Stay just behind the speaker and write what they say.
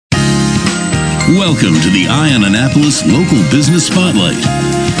Welcome to the Ion Annapolis Local Business Spotlight.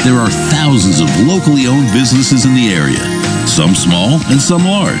 There are thousands of locally owned businesses in the area, some small and some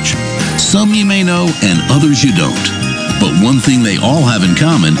large. Some you may know and others you don't. But one thing they all have in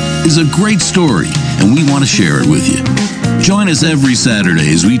common is a great story, and we want to share it with you. Join us every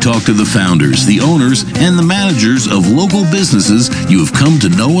Saturday as we talk to the founders, the owners, and the managers of local businesses you have come to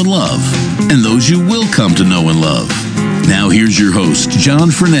know and love, and those you will come to know and love. Now here's your host, John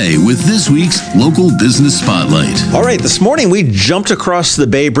Frenaye, with this week's Local Business Spotlight. All right, this morning we jumped across the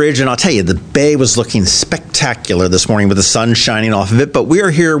Bay Bridge, and I'll tell you, the bay was looking spectacular this morning with the sun shining off of it. But we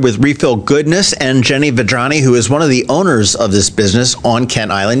are here with Refill Goodness and Jenny Vedrani, who is one of the owners of this business on Kent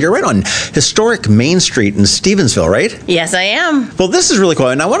Island. You're right on historic Main Street in Stevensville, right? Yes, I am. Well, this is really cool,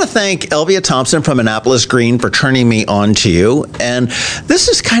 and I want to thank Elvia Thompson from Annapolis Green for turning me on to you. And this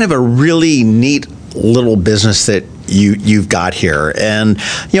is kind of a really neat little business that you've got here. And,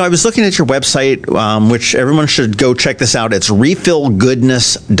 I was looking at your website, which everyone should go check this out. It's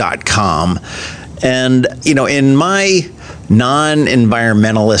refillgoodness.com. And, in my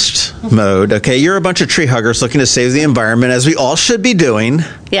non-environmentalist mode, okay, you're a bunch of tree huggers looking to save the environment, as we all should be doing.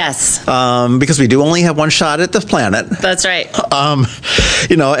 Yes. Because we do only have one shot at the planet. That's right.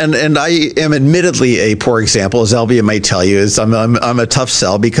 And I am admittedly a poor example, as Elvia may tell you, is I'm a tough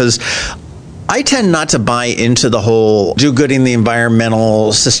sell because I tend not to buy into the whole do-gooding the environmental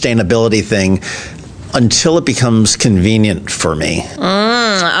sustainability thing until it becomes convenient for me.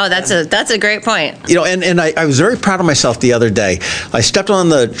 That's a great point. And I was very proud of myself the other day. I stepped on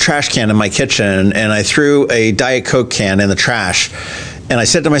the trash can in my kitchen and I threw a Diet Coke can in the trash. And I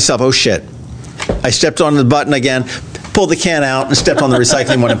said to myself, oh shit. I stepped on the button again, pulled the can out, and stepped on the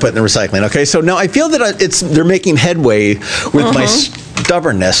recycling one and put it in the recycling. Okay, so now I feel that they're making headway with my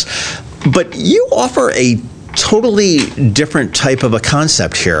stubbornness. But you offer a totally different type of a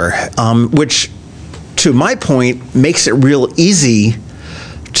concept here, which, to my point, makes it real easy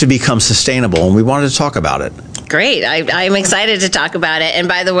to become sustainable. And we wanted to talk about it. Great. I'm excited to talk about it. And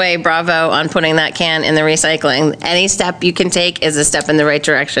by the way, bravo on putting that can in the recycling. Any step you can take is a step in the right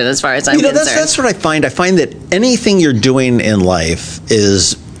direction as far as I'm concerned. That's what I find. I find that anything you're doing in life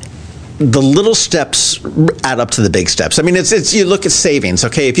is the little steps add up to the big steps. I mean, it's you look at savings,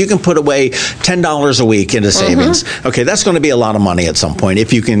 okay? If you can put away $10 a week into savings, okay, that's going to be a lot of money at some point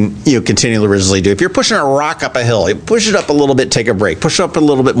if you can continually do. If you're pushing a rock up a hill, you push it up a little bit, take a break. Push it up a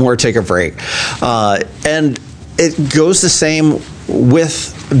little bit more, take a break. And it goes the same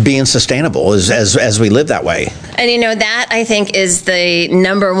with being sustainable as we live that way. And that I think is the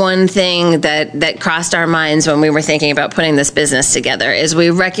number one thing that crossed our minds when we were thinking about putting this business together is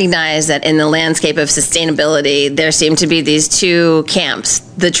we recognize that in the landscape of sustainability, there seem to be these two camps.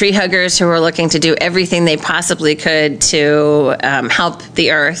 The tree huggers who are looking to do everything they possibly could to help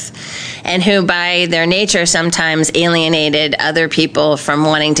the earth, and who by their nature sometimes alienated other people from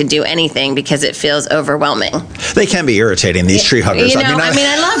wanting to do anything because it feels overwhelming. They can be irritating, these tree huggers.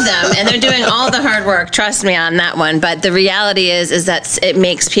 I love them, and they're doing all the hard work. Trust me on that one. But the reality is that it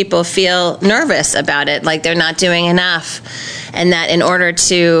makes people feel nervous about it, like they're not doing enough, and that in order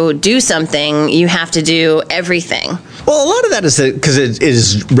to do something, you have to do everything. Well, a lot of that is because it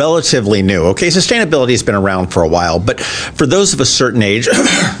is relatively new. Okay, sustainability has been around for a while, but for those of a certain age,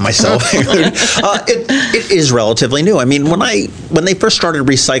 myself, it is relatively new. I mean, when they first started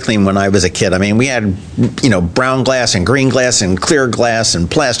recycling when I was a kid, I mean, we had brown glass and green glass and clear glass and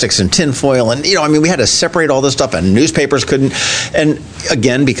plastics and tin foil, and we had to separate all this stuff, and newspapers couldn't. And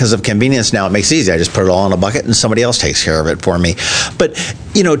again, because of convenience now, it makes it easy. I just put it all in a bucket, and somebody else takes care of it for me. But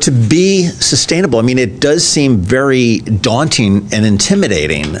to be sustainable, I mean, it does seem very daunting and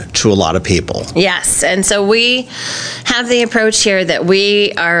intimidating to a lot of people. Yes, and so we have the approach here that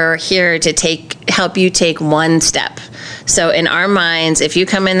we are here to help you take one step. So in our minds, if you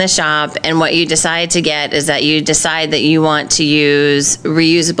come in the shop and what you decide to get is that you decide that you want to use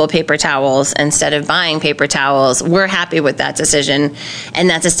reusable paper towels instead of buying paper towels, we're happy with that decision, and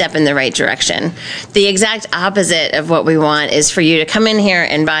that's a step in the right direction. The exact opposite of what we want is for you to come in here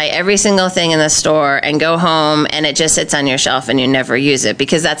and buy every single thing in the store and go home and it just sits on your shelf and you never use it,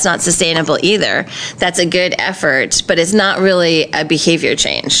 because that's not sustainable either. That's a good effort, but it's not really a behavior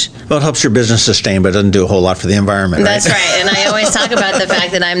change. Well, it helps your business sustain, but it doesn't do a whole lot for the environment, That's right. And I always talk about the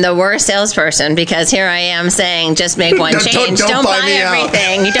fact that I'm the worst salesperson, because here I am saying, just make one change. Don't buy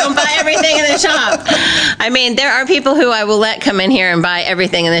everything. You don't buy everything in the shop. I mean, there are people who I will let come in here and buy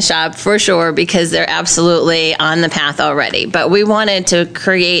everything in the shop for sure, because they're absolutely on the path already. But we wanted to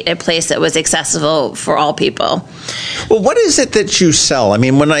create a place that was accessible for all people. Well, what is it that you sell? I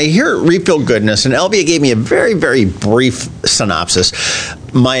mean, when I hear Refill Goodness, and Elvia gave me a very, very brief synopsis,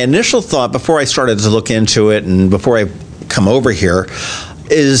 my initial thought before I started to look into it and before I come over here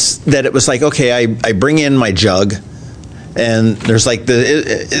is that it was like, okay, I bring in my jug, and there's like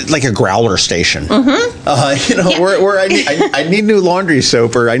like a growler station, where I need new laundry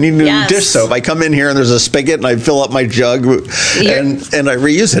soap or I need new dish soap. I come in here and there's a spigot and I fill up my jug and I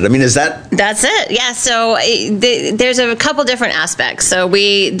reuse it. I mean, that's it? Yeah. So there's a couple different aspects. So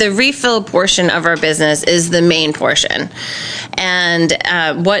the refill portion of our business is the main portion, and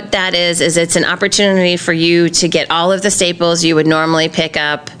what that is it's an opportunity for you to get all of the staples you would normally pick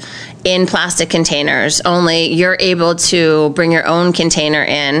up in plastic containers, only you're able to bring your own container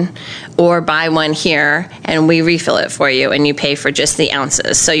in or buy one here and we refill it for you and you pay for just the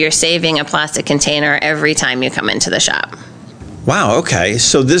ounces. So you're saving a plastic container every time you come into the shop. Wow, okay.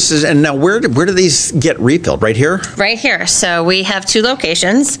 So and now where do these get refilled? Right here? Right here. So we have 2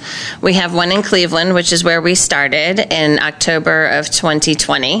 locations. We have one in Cleveland, which is where we started in October of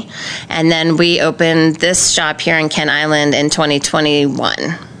 2020. And then we opened this shop here in Kent Island in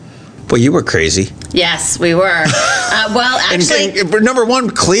 2021. Well, you were crazy. Yes, we were. Well, actually... and number one,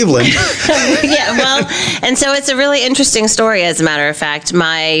 Cleveland. Yeah, well, and so it's a really interesting story, as a matter of fact.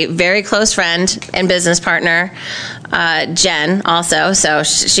 My very close friend and business partner, Jen, also. So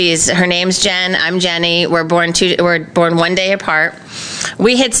her name's Jen. I'm Jenny. We're born one day apart.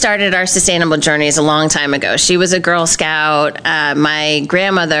 We had started our sustainable journeys a long time ago. She was a Girl Scout. My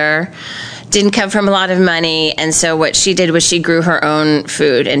grandmother didn't come from a lot of money, and so what she did was she grew her own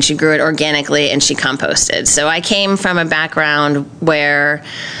food, and she grew it organically, and she composted. So I came from a background where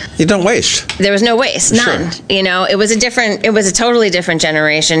you don't waste. There was no waste, none. Sure. It was a totally different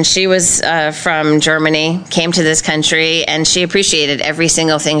generation. She was from Germany, came to this country, and she appreciated every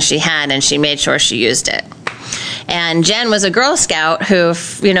single thing she had, and she made sure she used it. And Jen was a Girl Scout who,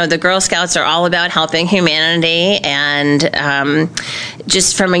 the Girl Scouts are all about helping humanity, and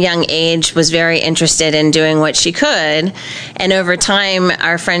just from a young age was very interested in doing what she could. And over time,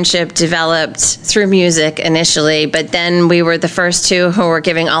 our friendship developed through music initially, but then we were the first 2 who were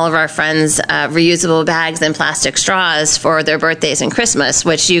giving all of our friends reusable bags and plastic straws for their birthdays and Christmas,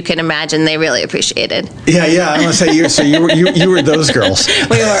 which you can imagine they really appreciated. Yeah, I want to say you were those girls.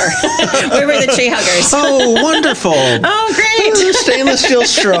 We were. We were the tree huggers. Oh, wonderful. Oh, great. Stainless steel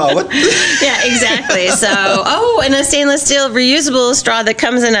straw. Yeah, exactly. So, and a stainless steel reusable straw that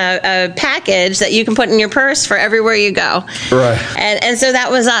comes in a package that you can put in your purse for everywhere you go. Right. And so that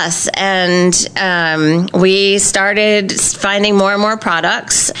was us. And we started finding more and more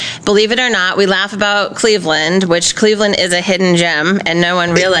products. Believe it or not, we laugh about Cleveland, which Cleveland is a hidden gem, and no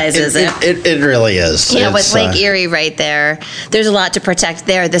one realizes it. It really is. Yeah, with Lake Erie right there, there's a lot to protect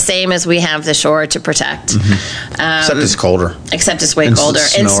there, the same as we have the shore to protect. Mm-hmm. Except it's colder. Except it's way colder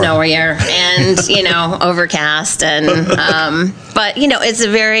and snowier and, overcast. And but,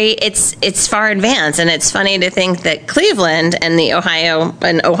 it's far advanced. And it's funny to think that Cleveland and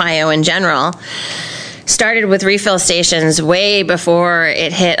Ohio in general started with refill stations way before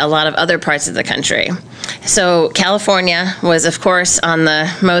it hit a lot of other parts of the country. So California was, of course, on the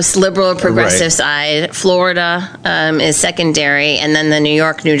most liberal, progressive side. Florida is secondary, and then the New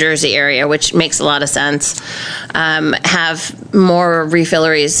York, New Jersey area, which makes a lot of sense, have more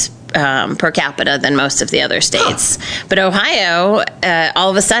refilleries per capita than most of the other states. Huh. But Ohio, all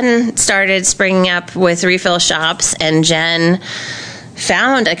of a sudden, started springing up with refill shops, and Jen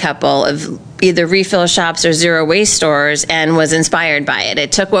found a couple of either refill shops or zero waste stores and was inspired by it.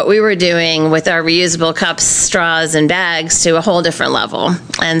 It took what we were doing with our reusable cups, straws, and bags to a whole different level.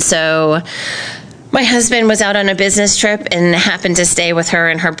 And so my husband was out on a business trip and happened to stay with her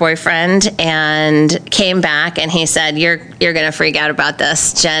and her boyfriend, and came back and he said, you're going to freak out about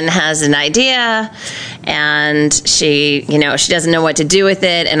this. Jen has an idea and she doesn't know what to do with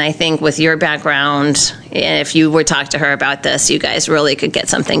it. And I think with your background, if you would talk to her about this, you guys really could get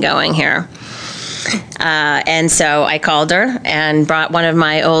something going here. And so I called her and brought one of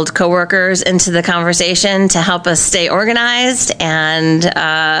my old coworkers into the conversation to help us stay organized.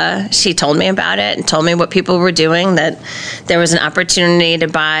 And she told me about it and told me what people were doing, that there was an opportunity to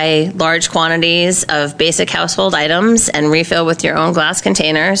buy large quantities of basic household items and refill with your own glass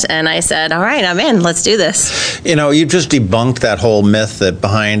containers. And I said, all right, I'm in. Let's do this. You just debunked that whole myth that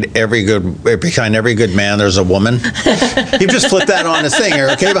behind every good man, there's a woman. You just flipped that on its thing here,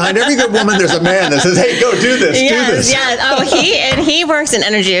 okay? Behind every good woman, there's a man. that says, "Hey, go do this, do this." Yeah. Oh, he works in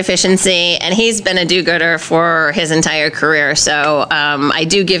energy efficiency, and he's been a do-gooder for his entire career. So I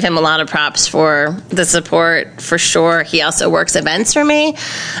do give him a lot of props for the support, for sure. He also works events for me.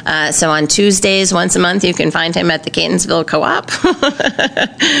 So on Tuesdays, once a month, you can find him at the Catonsville Co-op.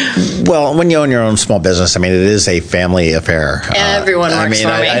 Well, when you own your own small business, I mean, it is a family affair. Everyone works for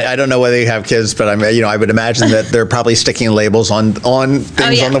me. I don't know whether you have kids, but I would imagine that they're probably sticking labels on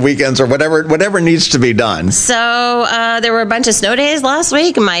things on the weekends or whatever needs to be done. So there were a bunch of snow days last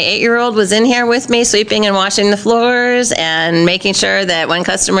week. My 8-year-old was in here with me, sweeping and washing the floors and making sure that when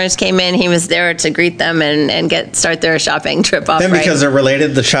customers came in, he was there to greet them and start their shopping trip off. And because they're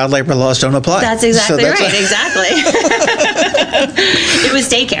related, the child labor laws don't apply. That's exactly right. Exactly. It was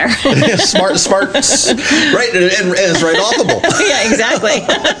daycare. Smart, right? And it's right audible. Yeah, exactly.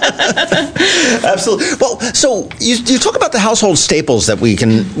 Absolutely. Well, so you talk about the household staples that we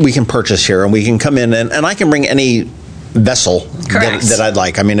can purchase here, and we can come in, and I can bring any vessel that I'd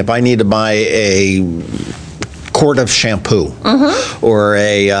like. I mean, if I need to buy a quart of shampoo or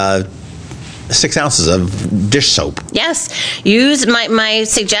a 6 ounces of dish soap. Yes. Use my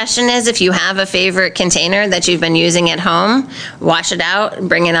suggestion is, if you have a favorite container that you've been using at home, wash it out,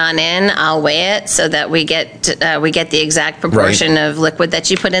 bring it on in. I'll weigh it so that we get the exact proportion of liquid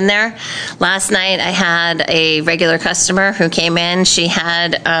that you put in there. Last night I had a regular customer who came in. She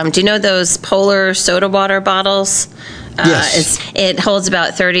had, do you know those Polar soda water bottles? Yes. It holds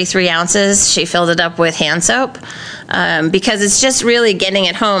about 33 ounces. She filled it up with hand soap because it's just really getting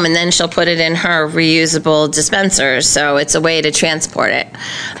it home, and then she'll put it in her reusable dispensers. So it's a way to transport it.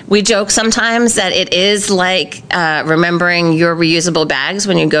 We joke sometimes that it is like remembering your reusable bags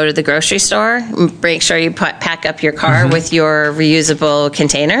when you go to the grocery store. Make sure you pack up your car with your reusable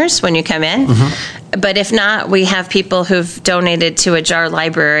containers when you come in. But if not, we have people who've donated to a jar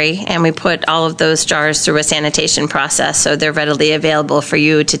library, and we put all of those jars through a sanitation process, so they're readily available for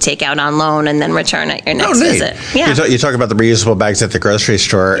you to take out on loan and then return at your next visit. Yeah. You talk about the reusable bags at the grocery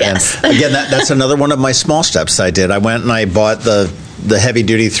store, yes. And again, that's another one of my small steps I did. I went and I bought the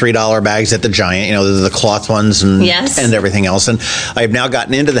heavy-duty $3 bags at the Giant, the cloth ones and everything else. And I've now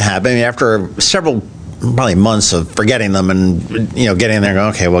gotten into the habit. I mean, after several probably months of forgetting them and getting in there and going,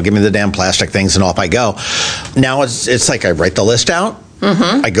 okay, well, give me the damn plastic things, and off I go. Now it's like I write the list out.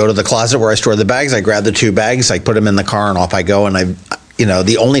 I go to the closet where I store the bags. I grab the 2 bags. I put them in the car, and off I go. And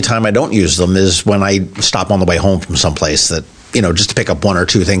the only time I don't use them is when I stop on the way home from someplace that, just to pick up 1 or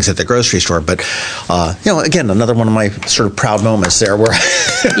 2 things at the grocery store. But, again, another one of my sort of proud moments there where...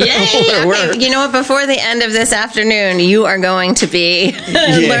 Yay! Okay. You know what? Before the end of this afternoon, you are going to be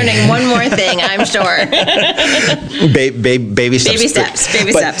learning one more thing, I'm sure. Baby steps.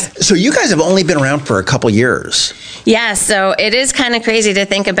 Baby steps. So you guys have only been around for a couple years. Yeah, so it is kind of crazy to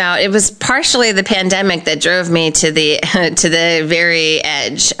think about. It was partially the pandemic that drove me to the very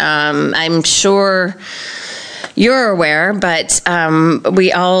edge. I'm sure you're aware, but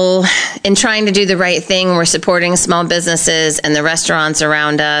we all, in trying to do the right thing, we're supporting small businesses and the restaurants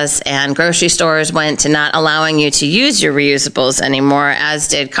around us, and grocery stores went to not allowing you to use your reusables anymore, as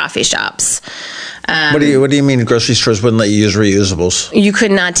did coffee shops. What do you mean grocery stores wouldn't let you use reusables? You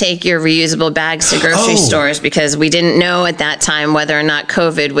could not take your reusable bags to grocery stores because we didn't know at that time whether or not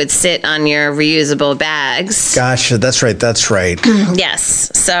COVID would sit on your reusable bags. Gotcha. That's right.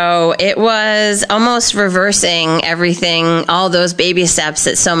 Yes. So it was almost reversing everything, all those baby steps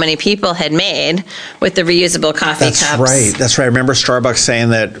that so many people had made with the reusable coffee cups. That's right. I remember Starbucks saying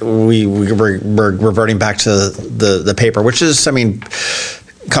that we were reverting back to the paper, which is,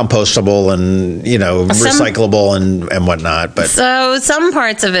 compostable and recyclable and whatnot, but so some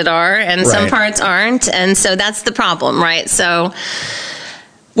parts of it are and some parts aren't, and so that's the problem, right? So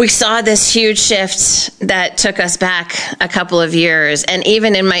we saw this huge shift that took us back a couple of years, and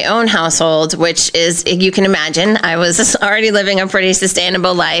even in my own household, which is, you can imagine, I was already living a pretty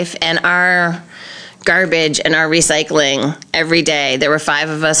sustainable life, and our garbage and our recycling every day, there were 5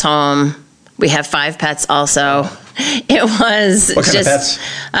 of us home. We have 5 pets also. It was what kind of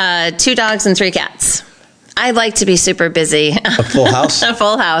pets? 2 dogs and 3 cats. I like to be super busy. A full house? A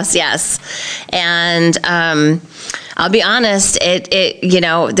full house, yes. And I'll be honest,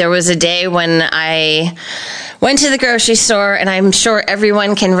 there was a day when I went to the grocery store, and I'm sure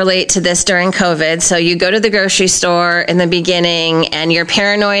everyone can relate to this during COVID. So you go to the grocery store in the beginning, and you're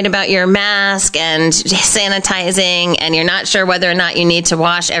paranoid about your mask and sanitizing, and you're not sure whether or not you need to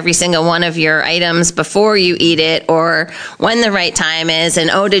wash every single one of your items before you eat it or when the right time is, and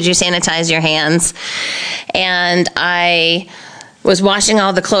did you sanitize your hands? And I was washing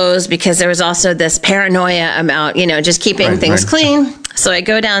all the clothes because there was also this paranoia about, just keeping things clean. So I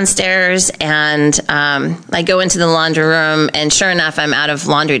go downstairs and I go into the laundry room, and sure enough, I'm out of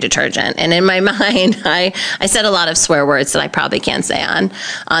laundry detergent. And in my mind, I said a lot of swear words that I probably can't say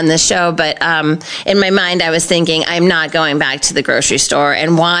on this show, but in my mind, I was thinking, I'm not going back to the grocery store.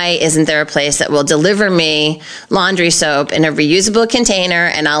 And why isn't there a place that will deliver me laundry soap in a reusable container,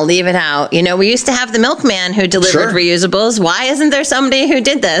 and I'll leave it out? You know, we used to have the milkman who delivered reusables. Why isn't there somebody who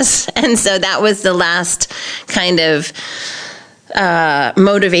did this? And so that was the last kind of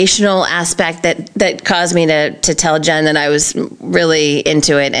motivational aspect that caused me to tell Jen that I was really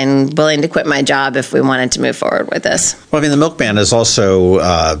into it and willing to quit my job if we wanted to move forward with this. Well, I mean, the milkman is also,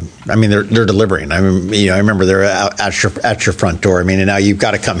 they're delivering. I mean, you know, I remember they're out at your front door. I mean, and now you've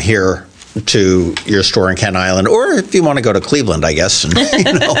got to come here to your store in Kent Island, or if you want to go to Cleveland, I guess. And,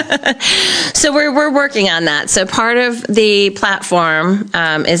 you know. So we're working on that. So part of the platform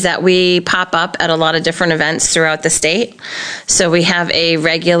is that we pop up at a lot of different events throughout the state. So we have a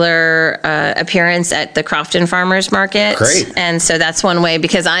regular appearance at the Crofton Farmers Market. Great. And so that's one way,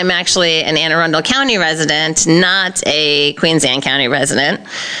 because I'm actually an Anne Arundel County resident, not a Queens Anne County resident.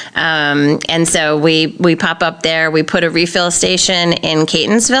 And so we pop up there. We put a refill station in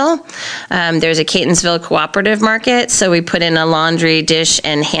Catonsville. There's a Catonsville cooperative market, so we put in a laundry, dish,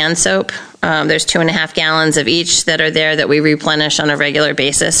 and hand soap. There's 2.5 gallons of each that are there that we replenish on a regular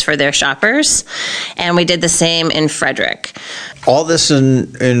basis for their shoppers. And we did the same in Frederick. All this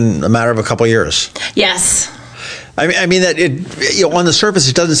in a matter of a couple of years. Yes. I mean that on the surface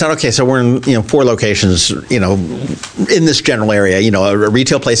it doesn't sound okay. So we're in 4 locations, in this general area. A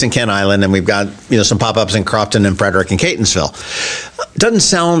retail place in Kent Island, and we've got some pop-ups in Crofton and Frederick and Catonsville. Doesn't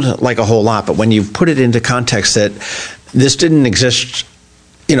sound like a whole lot, but when you put it into context that this didn't exist,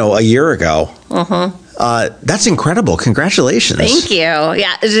 a year ago. That's incredible. Congratulations. Thank you.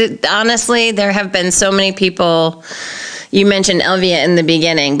 Yeah, honestly, there have been so many people. You mentioned Elvia in the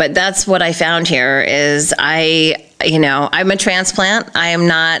beginning, but that's what I found here is I'm a transplant.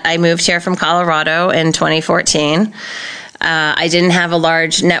 I moved here from Colorado in 2014. I didn't have a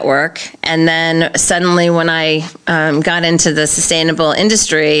large network. And then suddenly when I got into the sustainable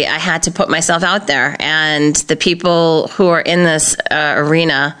industry, I had to put myself out there. And the people who are in this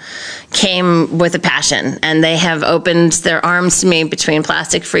arena came with a passion, and they have opened their arms to me between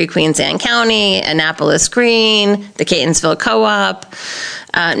Plastic Free Queens Anne County, Annapolis Green, the Catonsville Co-op.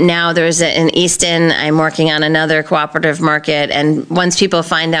 Now there's in Easton, I'm working on another cooperative market, and once people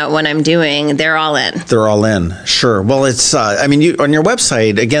find out what I'm doing, they're all in. They're all in, sure. Well, it's, you on your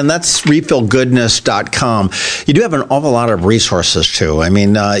website, again, that's refillgoodness.com. You do have an awful lot of resources, too. I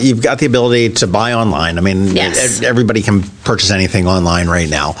mean, you've got the ability to buy online. I mean, yes. Everybody can purchase anything online right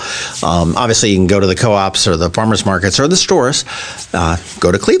now. Obviously, you can go to the co-ops or the farmers markets or the stores.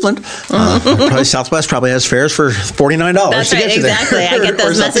 Go to Cleveland. Probably Southwest probably has fares for $49 That's to right, get you there. Exactly. I get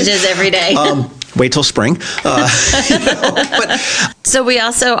those messages every day. Wait till spring. So we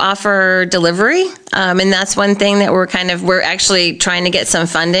also offer delivery, and that's one thing that we're actually trying to get some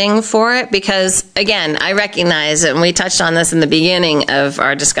funding for it, because again, I recognize, and we touched on this in the beginning of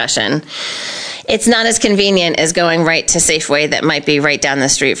our discussion, it's not as convenient as going right to Safeway that might be right down the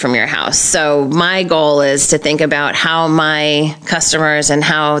street from your house. So my goal is to think about how my customers and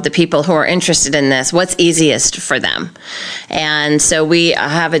how the people who are interested in this, what's easiest for them. And so we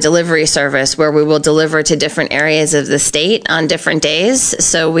have a delivery service where we will deliver to different areas of the state on different days.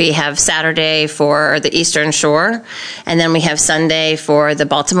 So we have Saturday for the Eastern Shore, and then we have Sunday for the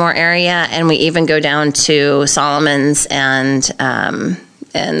Baltimore area, and we even go down to Solomons and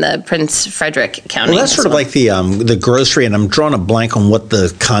the Prince Frederick County. Well, that's sort of like the grocery, and I'm drawing a blank on what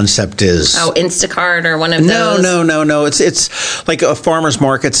the concept is. Oh, Instacart or one of those? No. It's like farmers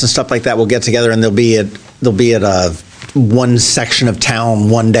markets and stuff like that will get together, and they'll be at one section of town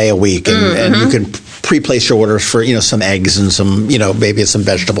one day a week, and you can pre-place your orders for some eggs and some maybe some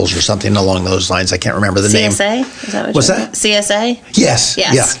vegetables or something along those lines. I can't remember the name. CSA? Is that what What's that? CSA? Yes.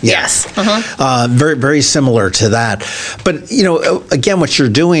 Yes. Very, very similar to that. But again, what you're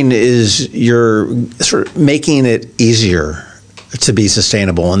doing is you're sort of making it easier to be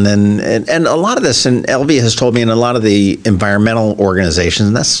sustainable. And then and a lot of this, and Elvia has told me, and a lot of the environmental organizations,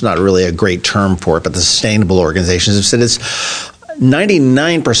 and that's not really a great term for it, but the sustainable organizations have said it's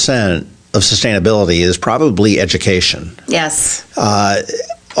 99% of sustainability is probably education. Yes. I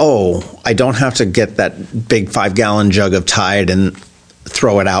don't have to get that big 5-gallon jug of Tide and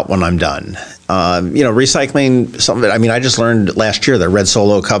throw it out when I'm done. Recycling some of it. I mean, I just learned last year that red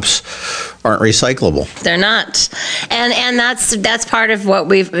Solo cups aren't recyclable. They're not. And that's part of what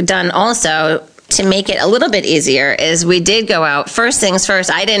we've done also. to make it a little bit easier is we did go out. First things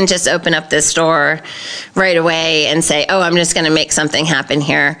first, I didn't just open up this store right away and say, oh, I'm just going to make something happen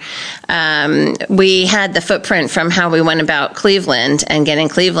here. We had the footprint from how we went about Cleveland and getting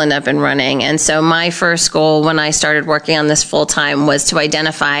Cleveland up and running. And so my first goal when I started working on this full time was to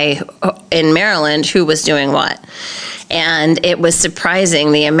identify in Maryland who was doing what. And it was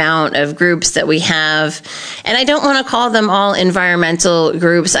surprising the amount of groups that we have. And I don't want to call them all environmental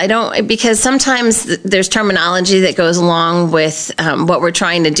groups. Because sometimes there's terminology that goes along with what we're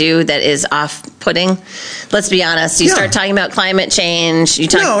trying to do that is off-putting. Let's be honest. You start talking about climate change. You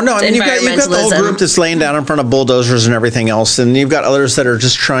talk I mean, you've got the whole group that's laying down in front of bulldozers and everything else, and you've got others that are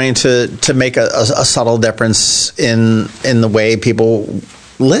just trying to make a subtle difference in the way people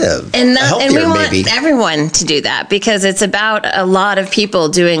live, and we want everyone to do that, because it's about a lot of people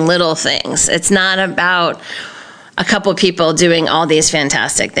doing little things. It's not about a couple people doing all these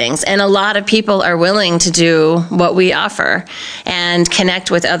fantastic things, and a lot of people are willing to do what we offer and connect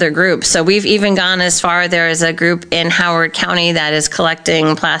with other groups. So we've even gone as far, there is a group in Howard County that is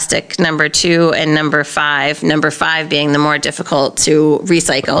collecting plastic number 2 and number 5 being the more difficult to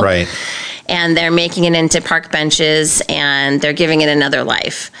recycle. Right. And they're making it into park benches, and they're giving it another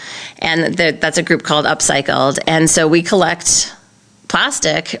life. And that's a group called Upcycled. And so we collect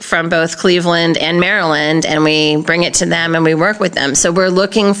plastic from both Cleveland and Maryland, and we bring it to them and we work with them. So we're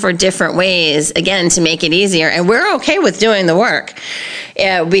looking for different ways, again, to make it easier. And we're okay with doing the work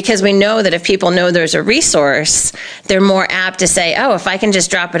because we know that if people know there's a resource, they're more apt to say, oh, if I can just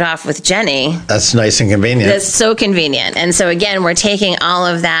drop it off with Jenny. That's nice and convenient. That's so convenient. And so, again, we're taking all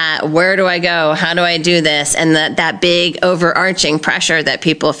of that. Where do I go? How do I do this? And that big overarching pressure that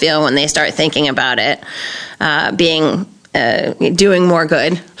people feel when they start thinking about it doing more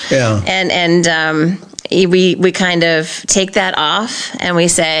good. Yeah. And we kind of take that off and we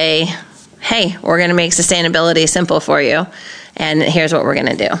say, hey, we're going to make sustainability simple for you, and here's what we're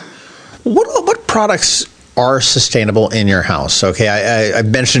going to do. What products are sustainable in your house? Okay, I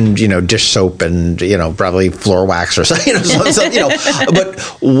mentioned dish soap and probably floor wax or something. But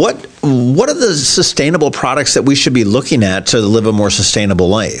what are the sustainable products that we should be looking at to live a more sustainable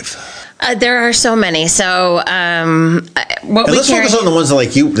life? There are so many. So, let's focus on the ones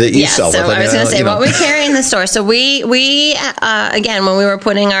that you sell. So I was going to say what we carry in the store. So we again, when we were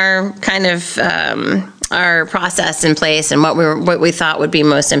putting our kind of our process in place and what we thought would be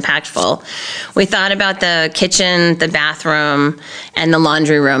most impactful, we thought about the kitchen, the bathroom, and the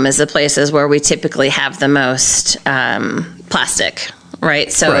laundry room as the places where we typically have the most plastic.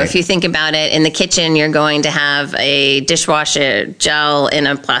 Right. So if you think about it, in the kitchen, you're going to have a dishwasher gel in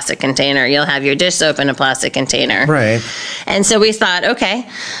a plastic container. You'll have your dish soap in a plastic container. Right. And so we thought, okay,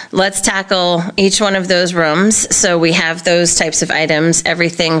 let's tackle each one of those rooms. So we have those types of items,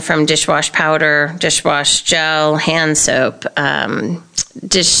 everything from dishwash powder, dishwash gel, hand soap,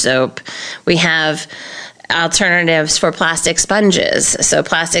 dish soap. We have alternatives for plastic sponges. So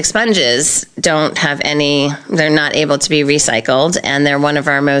plastic sponges don't have they're not able to be recycled, and they're one of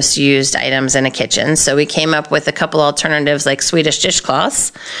our most used items in a kitchen. So we came up with a couple alternatives like Swedish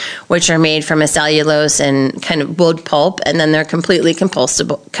dishcloths, which are made from a cellulose and kind of wood pulp, and then they're completely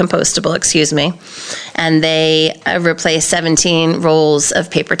compostable, and they replace 17 rolls of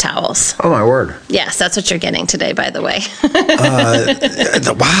paper towels. Oh, my word. Yes, that's what you're getting today, by the way.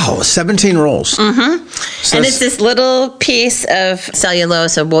 Wow, 17 rolls. Mm-hmm. So and it's this little piece of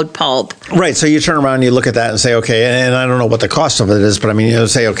cellulose, a wood pulp. Right. So you turn around and you look at that and say, okay, and I don't know what the cost of it is, but I mean,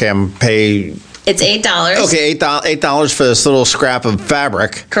 say, okay, I'm pay. It's $8. Okay, $8 for this little scrap of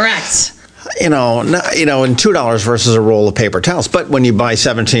fabric. Correct. And $2 versus a roll of paper towels. But when you buy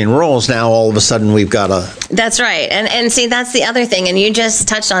 17 rolls, now all of a sudden we've got a. That's right. And see, that's the other thing. And you just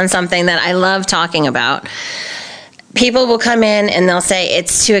touched on something that I love talking about. People will come in and they'll say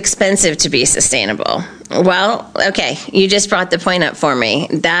it's too expensive to be sustainable. Well, okay, you just brought the point up for me.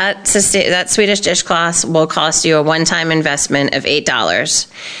 That Swedish dishcloth will cost you a one-time investment of $8.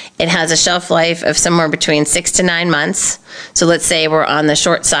 It has a shelf life of somewhere between 6 to 9 months. So let's say we're on the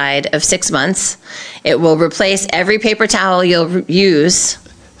short side of 6 months. It will replace every paper towel you'll use.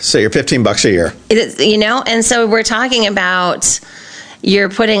 So you're $15 a year. It is, and so we're talking about you're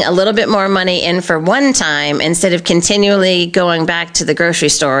putting a little bit more money in for one time instead of continually going back to the grocery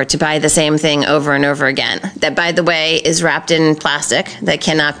store to buy the same thing over and over again. That, by the way, is wrapped in plastic that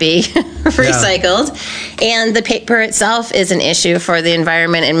cannot be recycled. And the paper itself is an issue for the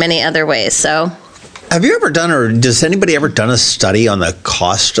environment in many other ways. So Have you ever done, or does anybody ever done a study on the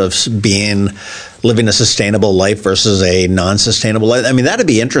cost of living a sustainable life versus a non-sustainable life? I mean, that'd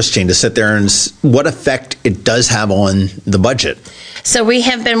be interesting to sit there and what effect it does have on the budget. So we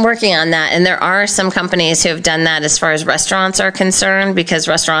have been working on that, and there are some companies who have done that as far as restaurants are concerned, because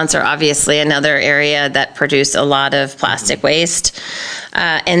restaurants are obviously another area that produce a lot of plastic waste.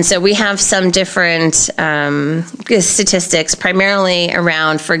 And so we have some different statistics, primarily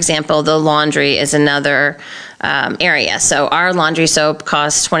around, for example, the laundry is another area. So our laundry soap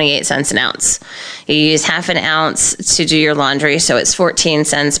costs 28 cents an ounce. You use half an ounce to do your laundry, so it's 14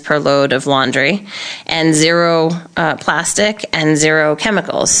 cents per load of laundry, and zero plastic and zero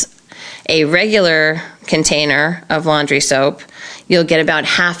chemicals. A regular container of laundry soap, you'll get about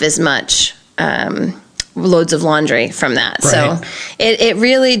half as much loads of laundry from that. Right. So it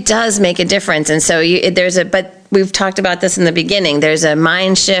really does make a difference. And so but we've talked about this in the beginning. There's a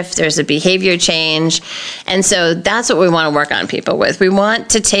mind shift, there's a behavior change. And so that's what we want to work on people with. We want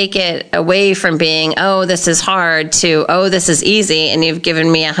to take it away from being, oh, this is hard, to, oh, this is easy. And you've given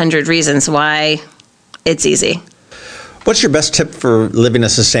me 100 reasons why it's easy. What's your best tip for living a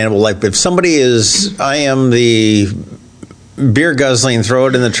sustainable life? If somebody I am the beer guzzling, throw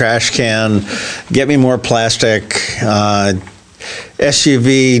it in the trash can, get me more plastic,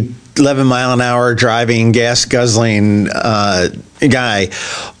 SUV, 11 mile an hour driving, gas guzzling guy.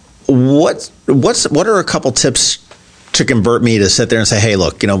 What are a couple tips to convert me to sit there and say, hey,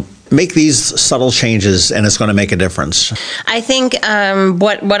 look, make these subtle changes and it's going to make a difference? I think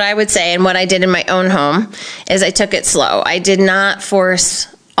what I would say, and what I did in my own home, is I took it slow. I did not force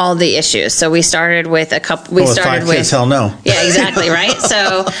all the issues. So we started with a couple. We started with 5 kids, hell no. Yeah, exactly, right.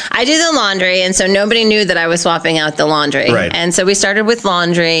 So I do the laundry, and so nobody knew that I was swapping out the laundry. Right. And so we started with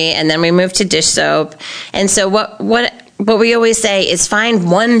laundry, and then we moved to dish soap. And so what we always say is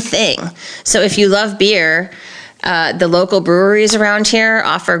find one thing. So if you love beer, the local breweries around here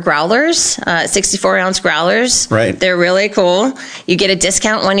offer growlers, 64-ounce growlers. Right. They're really cool. You get a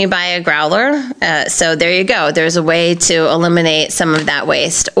discount when you buy a growler. So there you go. There's a way to eliminate some of that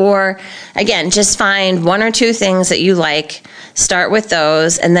waste. Or, again, just find one or two things that you like, start with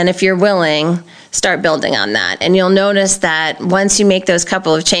those, and then if you're willing, start building on that. And you'll notice that once you make those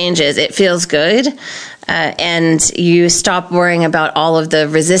couple of changes, it feels good. And you stop worrying about all of the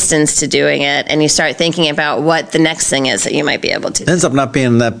resistance to doing it, and you start thinking about what the next thing is that you might be able to do. It ends up not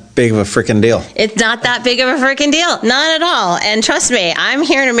being that big of a freaking deal. It's not that big of a freaking deal. Not at all. And trust me, I'm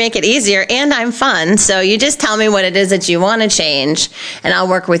here to make it easier, and I'm fun. So you just tell me what it is that you want to change, and I'll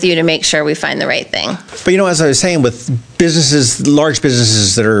work with you to make sure we find the right thing. But as I was saying, with businesses, large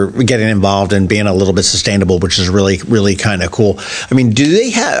businesses that are getting involved in being a little bit sustainable, which is really, really kind of cool. I mean,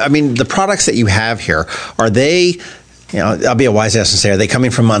 the products that you have here, are they, I'll be a wise ass and say, are they coming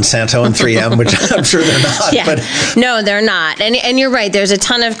from Monsanto and 3M, which I'm sure they're not. Yeah. But no, they're not. And you're right. There's a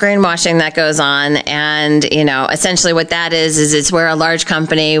ton of greenwashing that goes on. And, essentially what that is it's where a large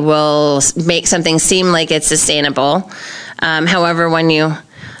company will make something seem like it's sustainable. However, when you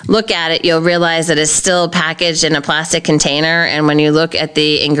look at it, you'll realize that it's still packaged in a plastic container. And when you look at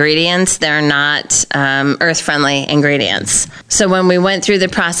the ingredients, they're not earth-friendly ingredients. So when we went through the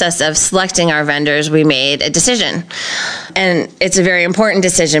process of selecting our vendors, we made a decision. And it's a very important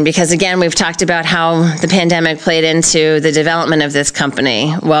decision because, again, we've talked about how the pandemic played into the development of this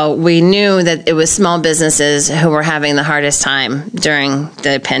company. Well, we knew that it was small businesses who were having the hardest time during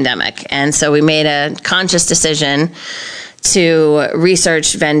the pandemic. And so we made a conscious decision to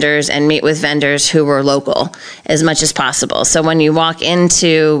research vendors and meet with vendors who were local as much as possible. So when you walk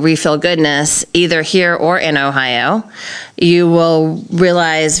into Refill Goodness, either here or in Ohio, you will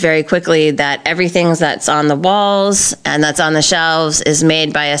realize very quickly that everything that's on the walls and that's on the shelves is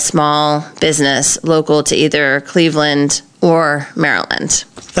made by a small business local to either Cleveland or Maryland.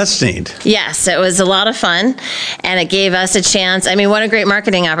 That's neat. Yes, it was a lot of fun, and it gave us a chance. I mean, what a great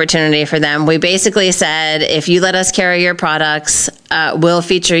marketing opportunity for them. We basically said, if you let us carry your products, we'll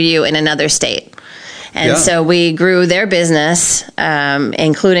feature you in another state. And so we grew their business,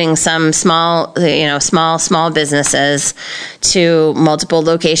 including some small businesses, to multiple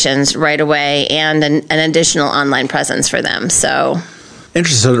locations right away, and an additional online presence for them. So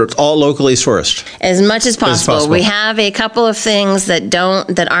interesting. So it's all locally sourced, as much as possible. We have a couple of things that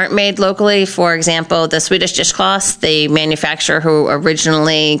aren't made locally. For example, the Swedish dishcloths, the manufacturer who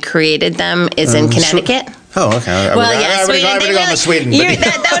originally created them is in Connecticut. Oh, okay. I would have gone with Sweden.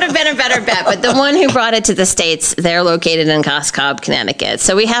 That would have been a better bet. But the one who brought it to the States, they're located in Coscob, Connecticut.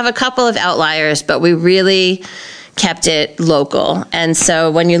 So we have a couple of outliers, but we really kept it local. And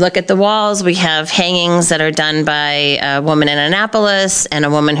so when you look at the walls, we have hangings that are done by a woman in Annapolis and a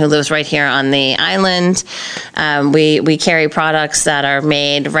woman who lives right here on the island. We carry products that are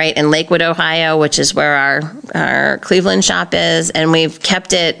made right in Lakewood, Ohio, which is where our Cleveland shop is, and we've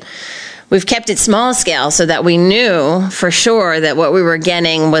kept it small scale so that we knew for sure that what we were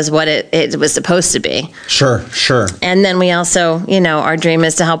getting was what it was supposed to be. Sure. And then we also, our dream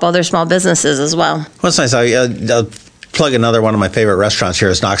is to help other small businesses as well. Well, that's nice. I'll plug another one of my favorite restaurants here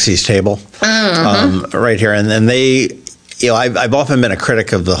is Noxie's Table, right here. And they, I've often been a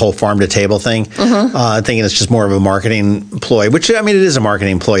critic of the whole farm to table thing, thinking it's just more of a marketing ploy, which, I mean, it is a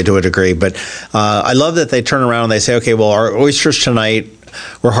marketing ploy to a degree. But I love that they turn around and they say, okay, well, our oysters tonight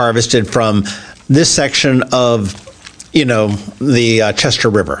were harvested from this section of, the Chester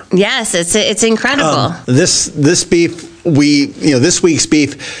River. Yes, it's incredible. This beef, this week's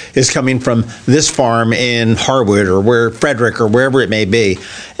beef is coming from this farm in Harwood or Frederick or wherever it may be,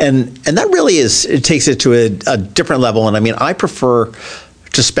 and that really it takes it to a different level. And I mean, I prefer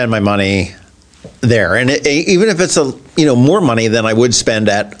to spend my money there, and even if it's more money than I would spend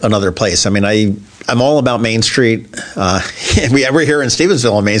at another place. I mean, I'm all about Main Street. We're here in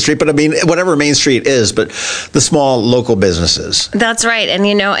Stevensville on Main Street, but I mean, whatever Main Street is, but the small local businesses. That's right. And,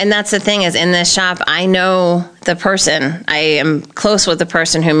 and that's the thing is in this shop, I know the person. I am close with the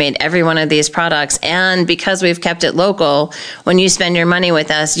person who made every one of these products. And because we've kept it local, when you spend your money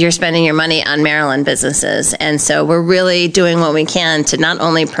with us, you're spending your money on Maryland businesses. And so we're really doing what we can to not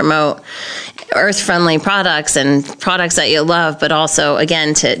only promote earth-friendly products and products that you love, but also,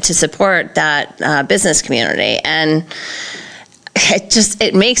 again, to support that business community. And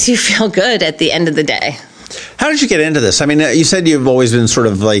it makes you feel good at the end of the day. How did you get into this? I mean, you said you've always been sort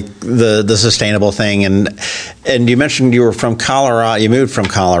of like the sustainable thing, and you mentioned you were from Colorado. You moved from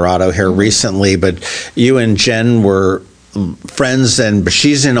Colorado here recently, but you and Jen were friends, but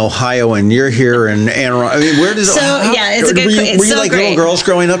she's in Ohio and you're here in Anne Arundel. I mean, where does yeah, it's a good. Were you like little girls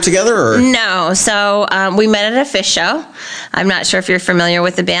growing up together? Or? No, so we met at a Fish show. I'm not sure if you're familiar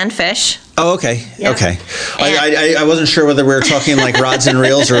with the band Fish. Oh, okay. Yeah. Okay. I wasn't sure whether we were talking like rods and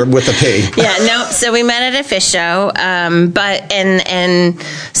reels or with a P. Yeah, no. So we met at a Fish show, but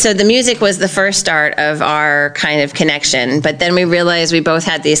so the music was the first start of our kind of connection. But then we realized we both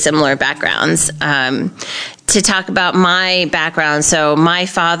had these similar backgrounds. To talk about my background, so my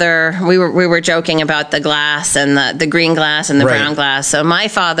father, we were joking about the glass and the green glass and the brown glass. So my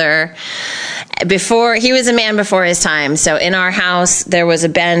father, he was a man before his time. So in our house there was a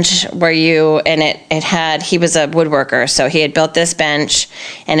bench where he was a woodworker, so he had built this bench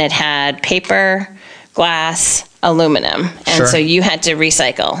and it had paper, glass, aluminum, and so you had to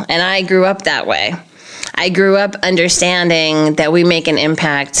recycle. And I grew up that way. I grew up understanding that we make an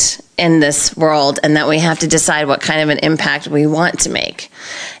impact in this world and that we have to decide what kind of an impact we want to make.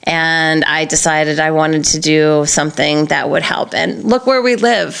 And I decided I wanted to do something that would help. And look where we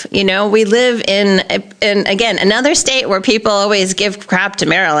live. We live in again, another state where people always give crap to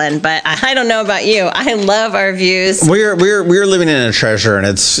Maryland, but I don't know about you. I love our views. We're living in a treasure, and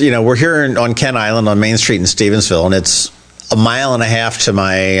it's, we're here on Kent Island on Main Street in Stevensville, and it's a mile and a half to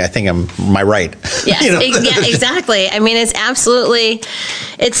my right. Yes, yeah, exactly. I mean, it's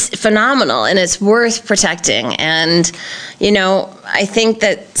phenomenal, and it's worth protecting. And, I think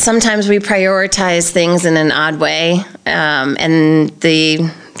that sometimes we prioritize things in an odd way. And the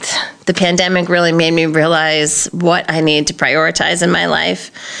pandemic really made me realize what I need to prioritize in my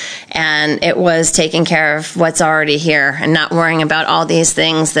life. And it was taking care of what's already here and not worrying about all these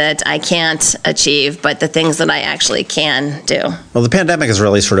things that I can't achieve, but the things that I actually can do. Well, the pandemic has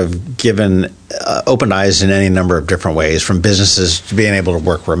really sort of given opened eyes in any number of different ways, from businesses to being able to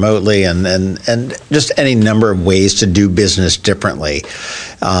work remotely and just any number of ways to do business differently.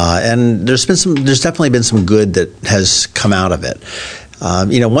 And there's definitely been some good that has come out of it.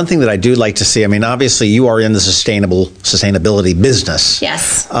 One thing that I do like to see, I mean, obviously you are in the sustainability business.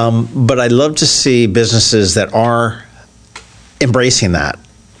 Yes. But I love to see businesses that are embracing that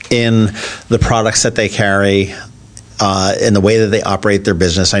in the products that they carry, in the way that they operate their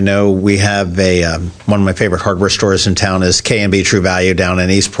business. I know we have one of my favorite hardware stores in town is K&B True Value down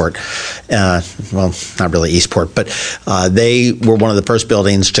in Eastport. Well, not really Eastport, but they were one of the first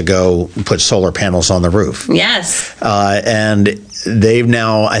buildings to go put solar panels on the roof. Yes. And they've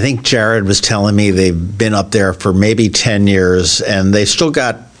now, I think Jared was telling me they've been up there for maybe 10 years, and they've still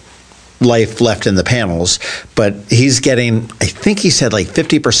got life left in the panels, but he's getting, I think he said like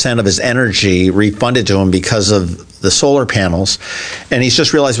 50% of his energy refunded to him because of the solar panels. And he's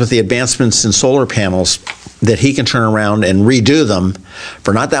just realized with the advancements in solar panels, that he can turn around and redo them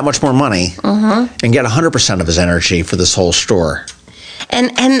for not that much more money and get 100% of his energy for this whole store.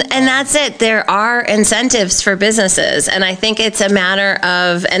 And that's it. There are incentives for businesses. And I think it's a matter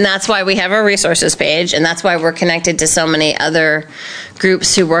of, and that's why we have a resources page, and that's why we're connected to so many other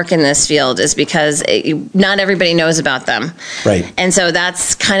groups who work in this field, is because not everybody knows about them. Right. And so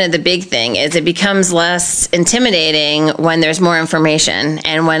that's kind of the big thing, is it becomes less intimidating when there's more information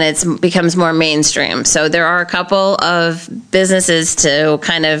and when it becomes more mainstream. So there are a couple of businesses to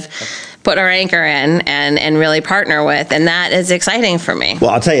kind of put our anchor in and really partner with, and that is exciting for me. Well,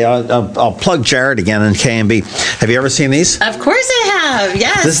 I'll tell you, I'll plug Jared again in KMB. Have you ever seen these? Of course I have,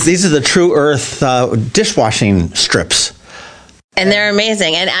 yes. These are the True Earth dishwashing strips. And they're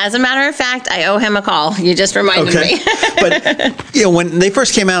amazing. And as a matter of fact, I owe him a call. You just reminded me. But when they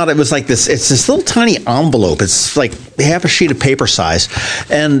first came out, it was like this. It's this little tiny envelope. It's like half a sheet of paper size,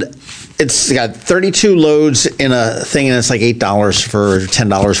 and it's got 32 loads in a thing, and it's like $8 for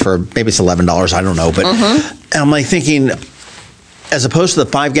 $10 for maybe it's $11. I don't know, but I'm like thinking, as opposed to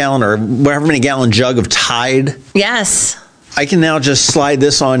the 5-gallon or whatever many gallon jug of Tide. Yes. I can now just slide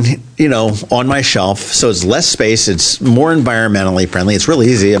this on, on my shelf. So it's less space. It's more environmentally friendly. It's really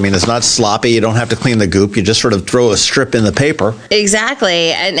easy. I mean, it's not sloppy. You don't have to clean the goop. You just sort of throw a strip in the paper.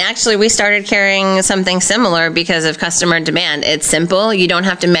 Exactly. And actually, we started carrying something similar because of customer demand. It's simple. You don't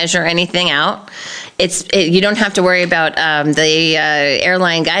have to measure anything out. You don't have to worry about the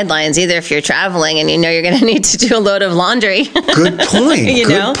airline guidelines either if you're traveling and you're going to need to do a load of laundry. Good point.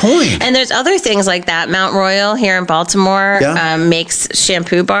 Good point. And there's other things like that. Mount Royal here in Baltimore makes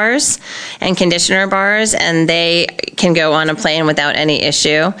shampoo bars and conditioner bars, and they can go on a plane without any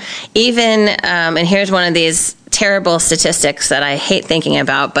issue. Even, and here's one of these terrible statistics that I hate thinking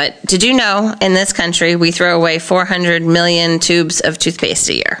about, but did you know in this country we throw away 400 million tubes of toothpaste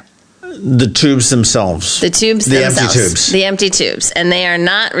a year? The tubes themselves. The tubes themselves. The empty tubes. The empty tubes. And they are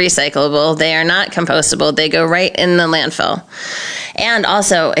not recyclable. They are not compostable. They go right in the landfill. And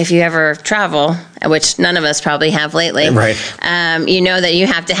also, if you ever travel, which none of us probably have lately, right. You know that you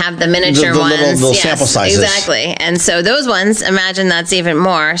have to have the miniature ones. Little sample sizes. Exactly. And so those ones, imagine that's even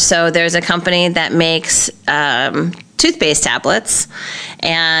more. So there's a company that makes toothpaste tablets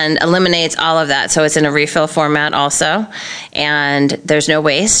and eliminates all of that. So it's in a refill format also. And there's no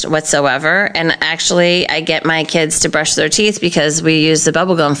waste whatsoever. And actually, I get my kids to brush their teeth because we use the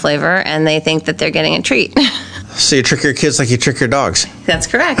bubblegum flavor and they think that they're getting a treat. So you trick your kids like you trick your dogs. That's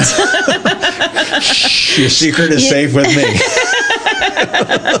correct. Shh, your secret is safe with me.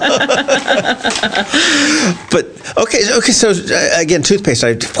 But okay. So again,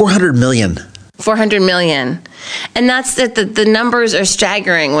 toothpaste. 400 million. 400 million. And that's the numbers are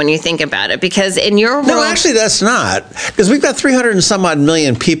staggering when you think about it, because in your world... No, actually, that's not. Because we've got 300 and some odd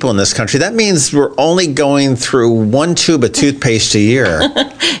million people in this country. That means we're only going through one tube of toothpaste a year.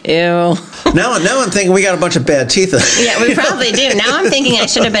 Ew. Now I'm thinking we got a bunch of bad teeth. Yeah, we probably do. Now I'm thinking I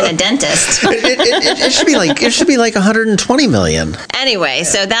should have been a dentist. It should be like 120 million. Anyway,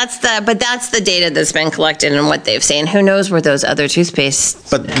 so that's the data that's been collected and what they've seen. Who knows where those other toothpaste...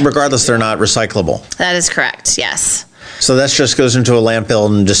 But regardless, they're not recyclable. That is correct. Yes. So that just goes into a landfill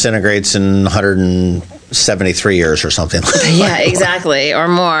and disintegrates in 173 years or something. Yeah, exactly, or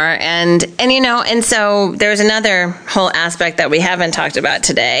more. And so there's another whole aspect that we haven't talked about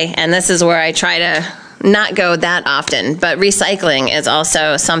today, and this is where I try to not go that often, but recycling is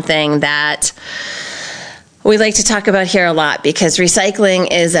also something that we like to talk about here a lot, because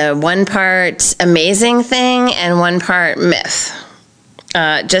recycling is a one part amazing thing and one part myth.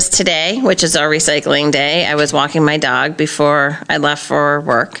 Just today, which is our recycling day, I was walking my dog before I left for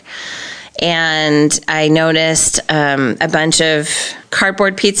work, and I noticed a bunch of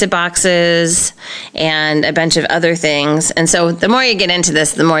cardboard pizza boxes and a bunch of other things. And so the more you get into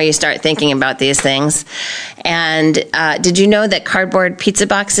this, the more you start thinking about these things. And did you know that cardboard pizza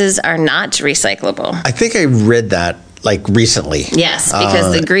boxes are not recyclable? I think I read that recently. Yes,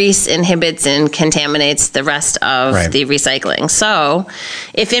 because the grease inhibits and contaminates the rest of the recycling. So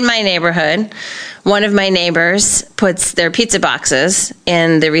if in my neighborhood, one of my neighbors puts their pizza boxes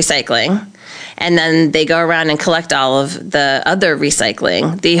in the recycling, and then they go around and collect all of the other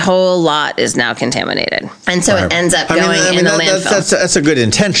recycling, the whole lot is now contaminated. And so it ends up going in the landfill. That's a good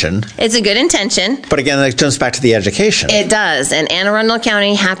intention. It's a good intention. But again, that comes back to the education. It does. And Anne Arundel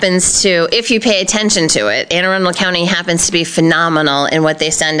County happens to, if you pay attention to it, Anne Arundel County happens to be phenomenal in what they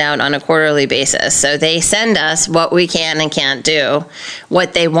send out on a quarterly basis. So they send us what we can and can't do,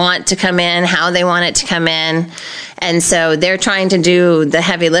 what they want to come in, how they want it to come in. And so they're trying to do the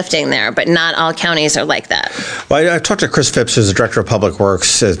heavy lifting there, but not all counties are like that. Well, I talked to Chris Phipps, who's the Director of Public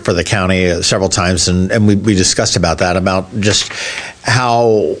Works for the county, several times, and we discussed about that, about just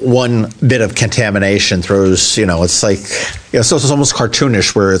how one bit of contamination throws, it's like, so it's almost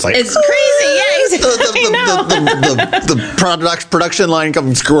cartoonish, where it's like, it's crazy, yeah, exactly. The production line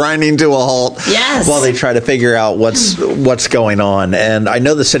comes grinding to a halt. Yes. While they try to figure out what's going on. And I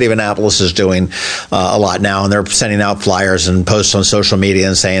know the city of Annapolis is doing a lot now, and they're sending out flyers and posts on social media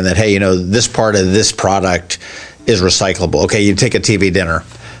and saying that, hey, this part of this product is recyclable. Okay, you take a TV dinner.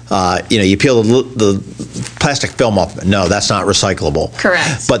 You peel the plastic film off. No, that's not recyclable.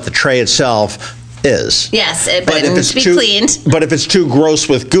 Correct. But the tray itself is. Yes, but it needs to be cleaned. But if it's too gross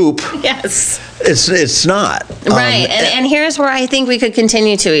with goop, yes, it's not. Right. And here's where I think we could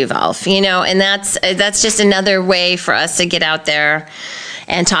continue to evolve. And that's just another way for us to get out there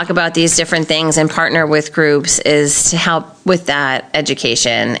and talk about these different things and partner with groups, is to help with that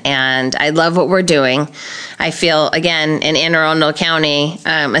education. And I love what we're doing. I feel, again, in Anne Arundel County,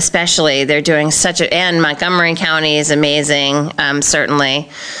 especially, they're doing and Montgomery County is amazing, certainly.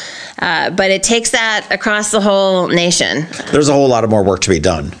 But it takes that across the whole nation. There's a whole lot of more work to be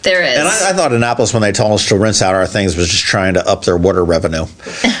done. There is. And I thought Annapolis, when they told us to rinse out our things, was just trying to up their water revenue.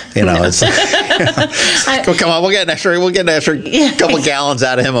 It's like, well, come on, we'll get an extra couple gallons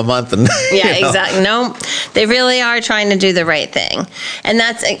out of him a month. Exactly. No, they really are trying to do the right thing. And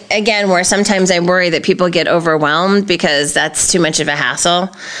that's, again, where sometimes I worry that people get overwhelmed because that's too much of a hassle.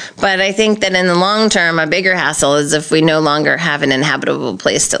 But I think that in the long term, a bigger hassle is if we no longer have an inhabitable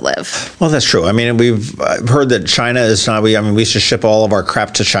place to live. Well, that's true. I mean, we've heard that China is not. We used to ship all of our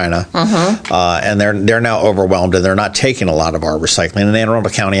crap to China, and they're now overwhelmed, and they're not taking a lot of our recycling. And Anne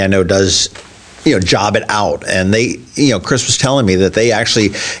Arundel County, I know, does job it out, and they, Chris was telling me that they actually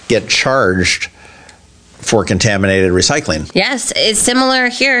get charged for contaminated recycling. Yes, it's similar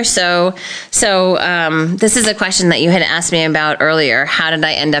here. So this is a question that you had asked me about earlier. How did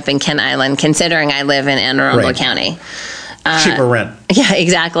I end up in Kent Island, considering I live in Anne Arundel County? Cheaper rent. Yeah,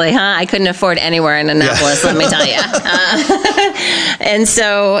 exactly. I couldn't afford anywhere in Annapolis, let me tell you. And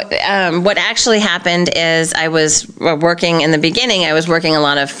so what actually happened is I was working in the beginning, I was working a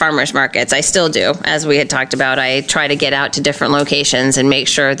lot of farmers markets. I still do, as we had talked about. I try to get out to different locations and make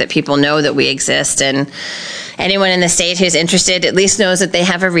sure that people know that we exist, and anyone in the state who's interested at least knows that they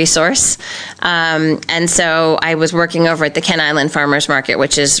have a resource. And so I was working over at the Kent Island Farmers Market,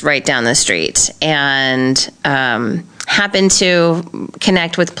 which is right down the street, and happened to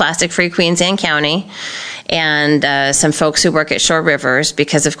connect with Plastic Free Queens Anne County and some folks who work at Shore Rivers,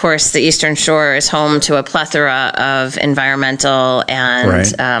 because of course the Eastern Shore is home to a plethora of environmental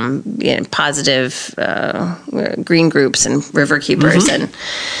and positive green groups and river keepers.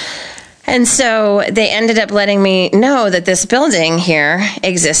 And so they ended up letting me know that this building here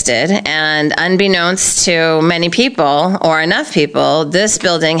existed, and unbeknownst to many people, or enough people, this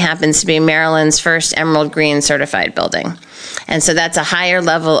building happens to be Maryland's first Emerald Green certified building. And so that's a higher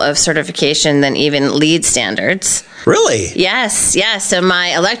level of certification than even LEED standards. Really? Yes. So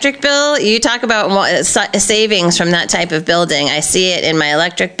my electric bill, you talk about savings from that type of building. I see it in my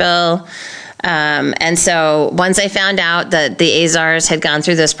electric bill. And so once I found out that the Azars had gone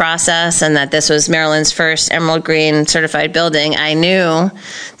through this process and that this was Maryland's first Emerald Green certified building, I knew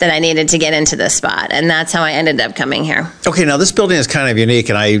that I needed to get into this spot. And that's how I ended up coming here. Okay, now this building is kind of unique,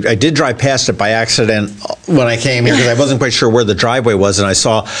 and I did drive past it by accident when I came here because I wasn't quite sure where the driveway was, and I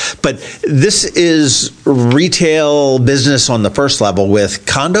saw, but this is retail business on the first level with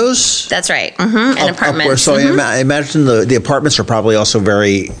condos? That's right, and apartments. So I imagine the apartments are probably also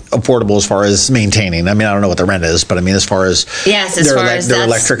very affordable as far as maintaining. I mean, I don't know what the rent is, but I mean, as far as their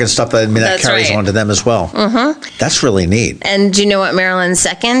electric and stuff, that carries on to them as well. That's really neat. And do you know what Maryland's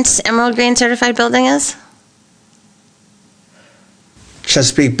second Emerald Green certified building is?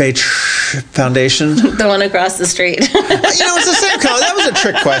 Chesapeake Bay Foundation? The one across the street. It's the same color. That was a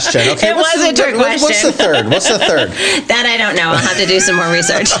trick question. Okay, it was a trick question. What's the third? That I don't know. I'll have to do some more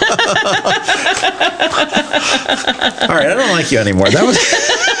research. All right, I don't like you anymore. That was...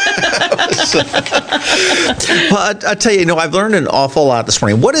 Well, I tell you, I've learned an awful lot this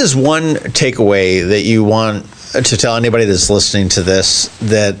morning. What is one takeaway that you want to tell anybody that's listening to this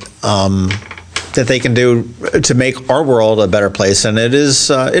that they can do to make our world a better place? And it is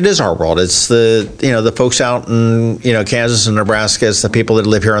our world. It's the folks out in Kansas and Nebraska. It's the people that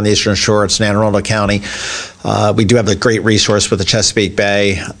live here on the Eastern Shore. It's in Anne Arundel County. We do have a great resource with the Chesapeake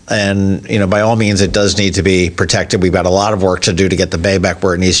Bay, and by all means, it does need to be protected. We've got a lot of work to do to get the bay back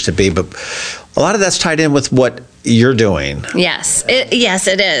where it needs to be, but a lot of that's tied in with what you're doing. Yes, it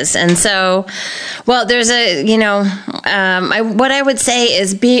is. And so, well, there's what I would say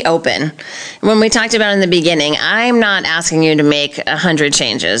is be open. When we talked about in the beginning, I'm not asking you to make 100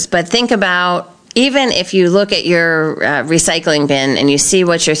 changes, but think about, even if you look at your recycling bin and you see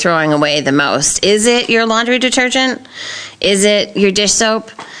what you're throwing away the most, is it your laundry detergent? Is it your dish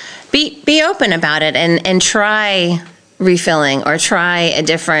soap? Be open about it and try refilling or try a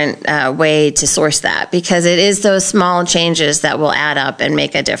different way to source that, because it is those small changes that will add up and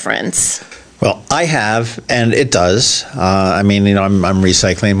make a difference. Well, I have, and it does. I'm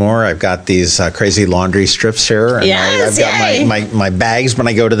recycling more. I've got these crazy laundry strips here, and yes, I've got my bags when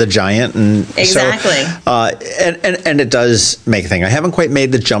I go to the Giant, and exactly. And it does make a thing. I haven't quite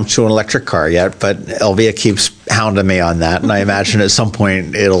made the jump to an electric car yet, but Elvia keeps hounding me on that, and I imagine at some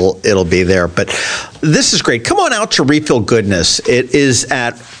point it'll be there. But this is great. Come on out to Refill Goodness. It is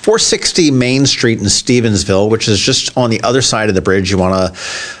at 460 Main Street in Stevensville, which is just on the other side of the bridge. You want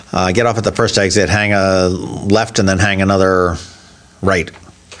to get off at the first exit, hang a left, and then hang another right.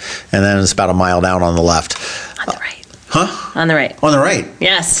 And then it's about a mile down on the left. On the right. Huh? On the right. On the right.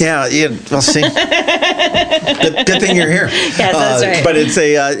 Yes. Yeah. Well, see. good thing you're here. Yes, that's right. But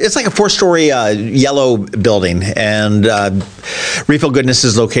it's like a 4-story yellow building, and Refill Goodness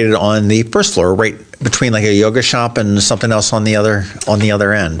is located on the first floor, right between like a yoga shop and something else on the other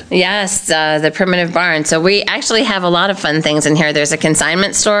end. Yes, the Primitive Barn. So we actually have a lot of fun things in here. There's a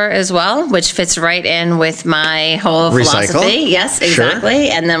consignment store as well, which fits right in with my whole philosophy. Yes, exactly.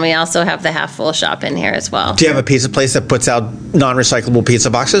 Sure. And then we also have the half full shop in here as well. Do you have a pizza place that puts out non-recyclable pizza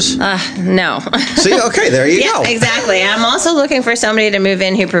boxes? No. See, okay, there you go. Exactly. I'm also looking for somebody to move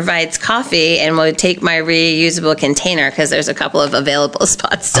in who provides coffee and will take my reusable container, because there's a couple of available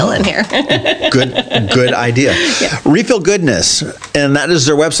spots still in here. Good idea. Yeah. Refill Goodness, and that is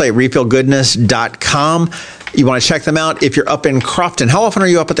their website, refillgoodness.com. You want to check them out if you're up in Crofton. How often are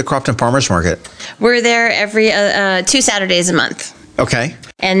you up at the Crofton Farmers Market? We're there every 2 Saturdays a month. Okay.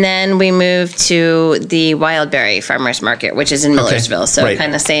 And then we moved to the Wildberry Farmers Market, which is in Millersville. So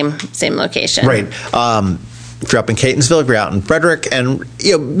kind of same location. Right. If you're up in Catonsville, if you're out in Frederick, and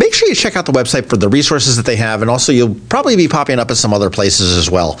make sure you check out the website for the resources that they have, and also you'll probably be popping up at some other places as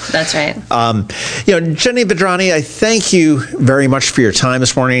well. That's right. Jenny Vedrani, I thank you very much for your time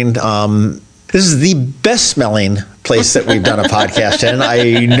this morning. This is the best smelling place that we've done a podcast in.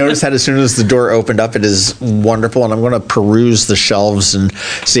 I noticed that as soon as the door opened up. It is wonderful, and I'm going to peruse the shelves and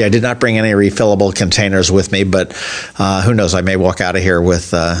see. I did not bring any refillable containers with me, but who knows? I may walk out of here with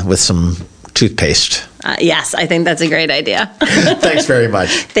some toothpaste. Yes, I think that's a great idea. Thanks very much.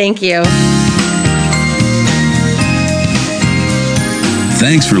 Thank you.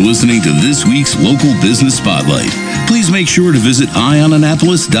 Thanks for listening to this week's Local Business Spotlight. Please make sure to visit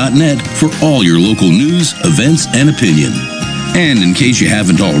eyeonannapolis.net for all your local news, events, and opinion. And in case you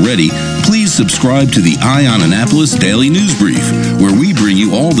haven't already, please subscribe to the Eye on Annapolis Daily News Brief, where we bring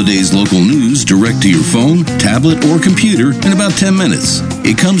you all the day's local news direct to your phone, tablet, or computer in about 10 minutes.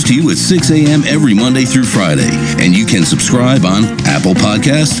 It comes to you at 6 a.m. every Monday through Friday, and you can subscribe on Apple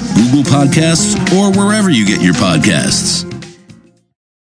Podcasts, Google Podcasts, or wherever you get your podcasts.